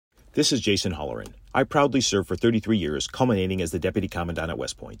This is Jason Holleran. I proudly served for 33 years, culminating as the Deputy Commandant at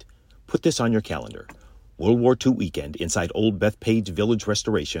West Point. Put this on your calendar. World War II weekend inside Old Bethpage Village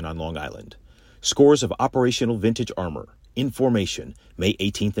Restoration on Long Island. Scores of operational vintage armor, in formation, May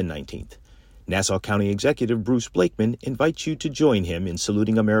 18th and 19th. Nassau County Executive Bruce Blakeman invites you to join him in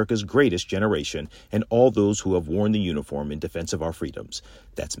saluting America's greatest generation and all those who have worn the uniform in defense of our freedoms.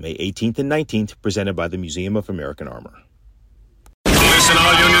 That's May 18th and 19th, presented by the Museum of American Armor. Listen,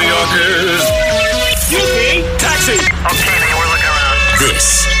 all you New Yorkers. Excuse me, taxi. Okay, man, we're looking around.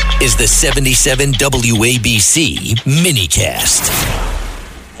 This is the 77 WABC minicast.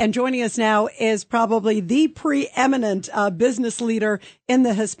 And joining us now is probably the preeminent business leader in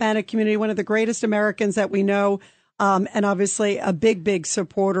the Hispanic community, one of the greatest Americans that we know, and obviously a big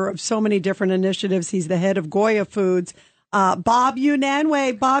supporter of so many different initiatives. He's the head of Goya Foods. Bob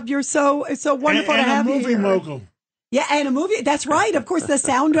Unanue. Bob, you're so wonderful to have you here. And a movie mogul. Yeah, and a movie. That's right. Of course, The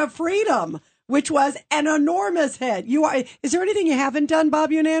Sound of Freedom, which was an enormous hit. Is there anything you haven't done, Bob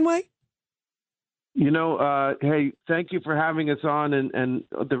Unanue? Hey, thank you for having us on and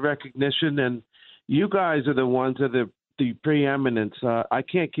the recognition. And you guys are the ones that are the preeminence. I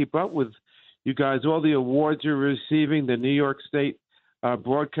can't keep up with you guys. All the awards you're receiving, the New York State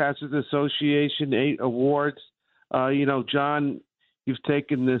Broadcasters Association, 8 awards. John, you've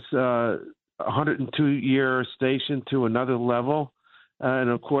taken this 102-year station to another level. And,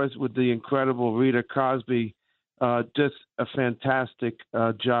 of course, with the incredible Rita Cosby, just a fantastic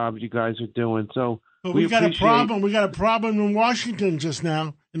job you guys are doing. So we got a problem. We got a problem in Washington just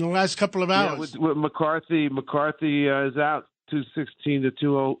now in the last couple of hours. Yeah, with McCarthy. McCarthy is out 216 to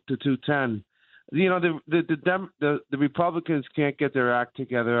 210. The Republicans can't get their act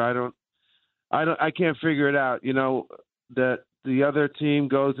together. I can't figure it out. That the other team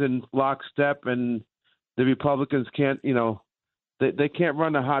goes in lockstep and the Republicans can't. They can't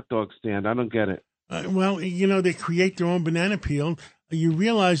run a hot dog stand. I don't get it. They create their own banana peel. You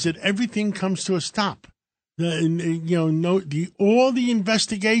realize that everything comes to a stop. All the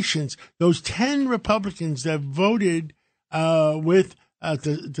investigations, those 10 Republicans that voted to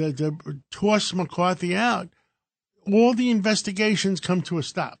toss McCarthy out, all the investigations come to a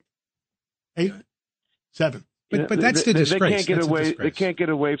stop. 8, 7. But that's the disgrace. They can't get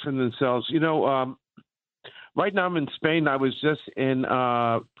away from themselves. Right now I'm in Spain. I was just in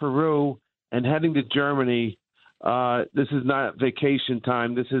Peru and heading to Germany. This is not vacation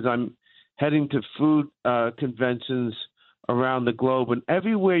time. I'm heading to food conventions around the globe. And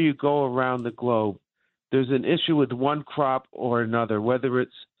everywhere you go around the globe, there's an issue with one crop or another, whether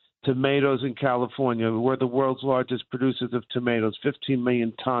it's tomatoes in California. We're the world's largest producers of tomatoes. 15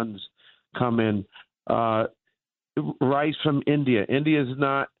 million tons come in. Rice from India. India is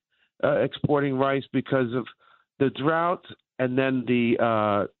not exporting rice because of the drought and then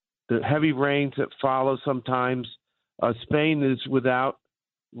the heavy rains that follow sometimes. Spain is without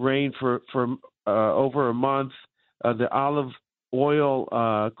rain for over a month. The olive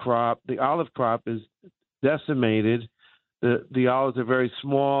crop is decimated. The olives are very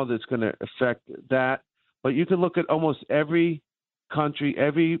small. That's going to affect that. But you can look at almost every country,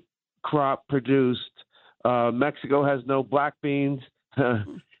 every crop produced. Mexico has no black beans,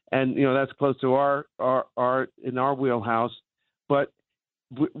 and that's close to our in our wheelhouse. But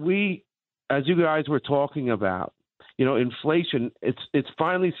we, as you guys were talking about, inflation, it's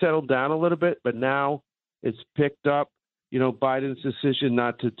finally settled down a little bit, but now it's picked up. Biden's decision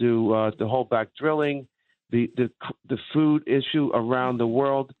not to do to hold back drilling, the food issue around the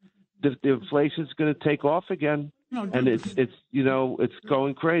world, the inflation is going to take off again, and it's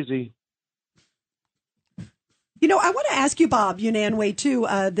going crazy. I want to ask you, Bob Unanue, too,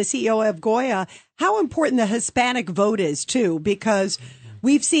 the CEO of Goya, how important the Hispanic vote is, too, because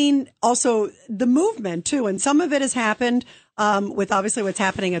we've seen also the movement, too, and some of it has happened with obviously what's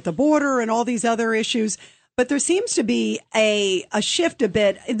happening at the border and all these other issues. But there seems to be a shift a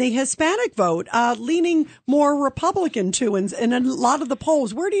bit in the Hispanic vote, leaning more Republican, too, in a lot of the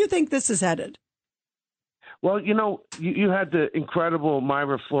polls. Where do you think this is headed? Well, you had the incredible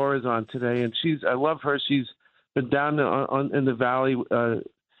Myra Flores on today, and I love her. She's been down in the valley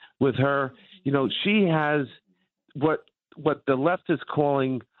with her. She has what the left is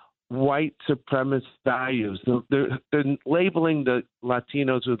calling white supremacist values. They're labeling the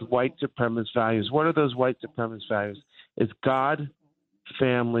Latinos with white supremacist values. What are those white supremacist values? It's God,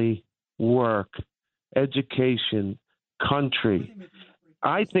 family, work, education, country.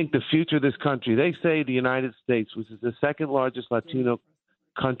 I think the future of this country, they say the United States, which is the second largest Latino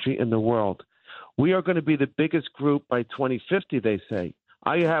country in the world, we are going to be the biggest group by 2050, they say.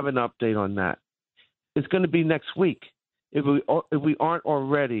 I have an update on that. It's going to be next week. If we aren't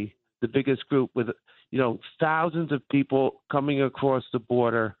already the biggest group with, thousands of people coming across the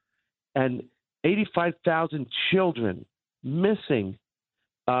border and 85,000 children missing,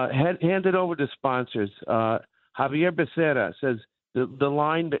 handed over to sponsors. Javier Becerra says the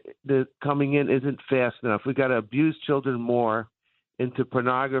line that coming in isn't fast enough. We got to abuse children more into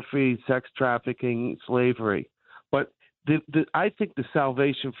pornography, sex trafficking, slavery. But I think the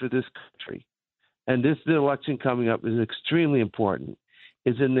salvation for this country, and the election coming up is extremely important,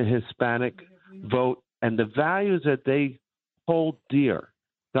 is in the Hispanic vote and the values that they hold dear.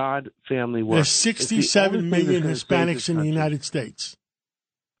 God, family, work. There's 67 million Hispanics in the United States.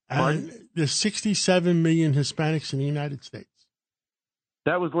 There's 67 million Hispanics in the United States.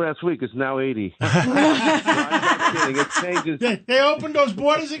 That was last week. It's now 80. No, I'm not kidding. It changes. They opened those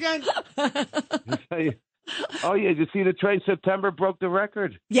borders again? Oh, yeah. Did you see the trade? September broke the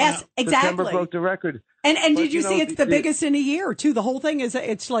record. Yes, exactly. September broke the record. And did you see it's the biggest in a year, too? The whole thing is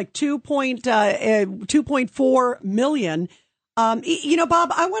it's like 2.4 million. Bob,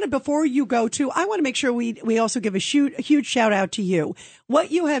 I want to, before you go I want to make sure we also give a huge shout out to you.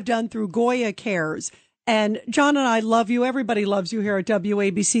 What you have done through Goya Cares. And John and I love you. Everybody loves you here at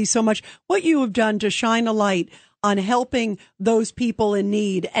WABC so much. What you have done to shine a light on helping those people in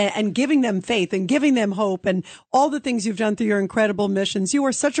need and giving them faith and giving them hope and all the things you've done through your incredible missions. You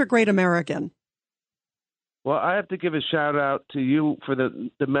are such a great American. Well, I have to give a shout out to you for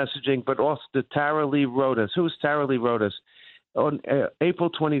the messaging, but also to Tara Lee Rodas. Who's Tara Lee Rodas? On April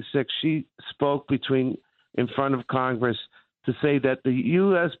 26th, she spoke in front of Congress to say that the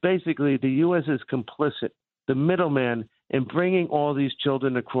U.S. is complicit, the middleman, in bringing all these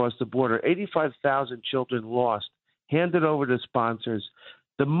children across the border. 85,000 children lost, handed over to sponsors.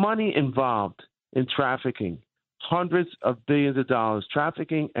 The money involved in trafficking, hundreds of billions of dollars,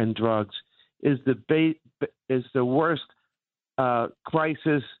 trafficking and drugs, is the worst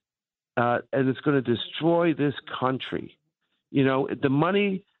crisis, and it's going to destroy this country. The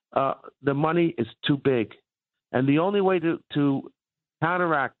money is too big. And the only way to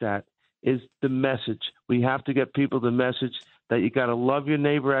counteract that is the message. We have to get people the message that you got to love your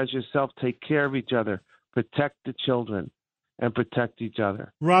neighbor as yourself, take care of each other, protect the children, and protect each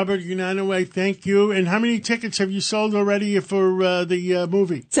other. Robert Unanue, thank you. And how many tickets have you sold already for the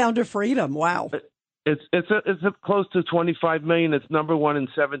movie? Sound of Freedom. Wow. It's close to 25 million. It's number one in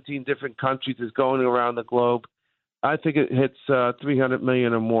 17 different countries. It's going around the globe. I think it hits 300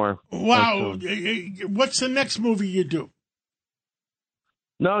 million or more. Wow. What's the next movie you do?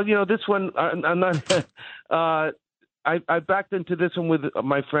 No, this one, I'm not. I backed into this one with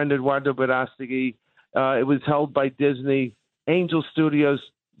my friend Eduardo Berastegui. It was held by Disney. Angel Studios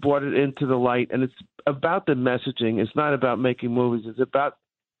brought it into the light, and it's about the messaging. It's not about making movies. It's about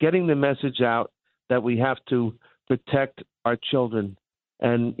getting the message out that we have to protect our children.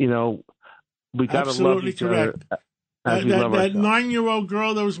 And, we got to love each other. That 9-year-old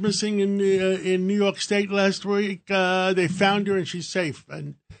girl that was missing in New York State last week, they found her and she's safe.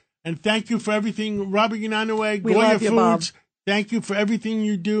 And thank you for everything, Robert Unanue, Goya Foods. Bob. Thank you for everything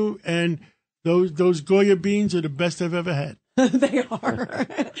you do. And those Goya beans are the best I've ever had. They are.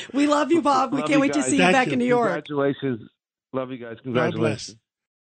 We love you, Bob. We can't wait to see you back in New York. Congratulations. Love you guys. Congratulations.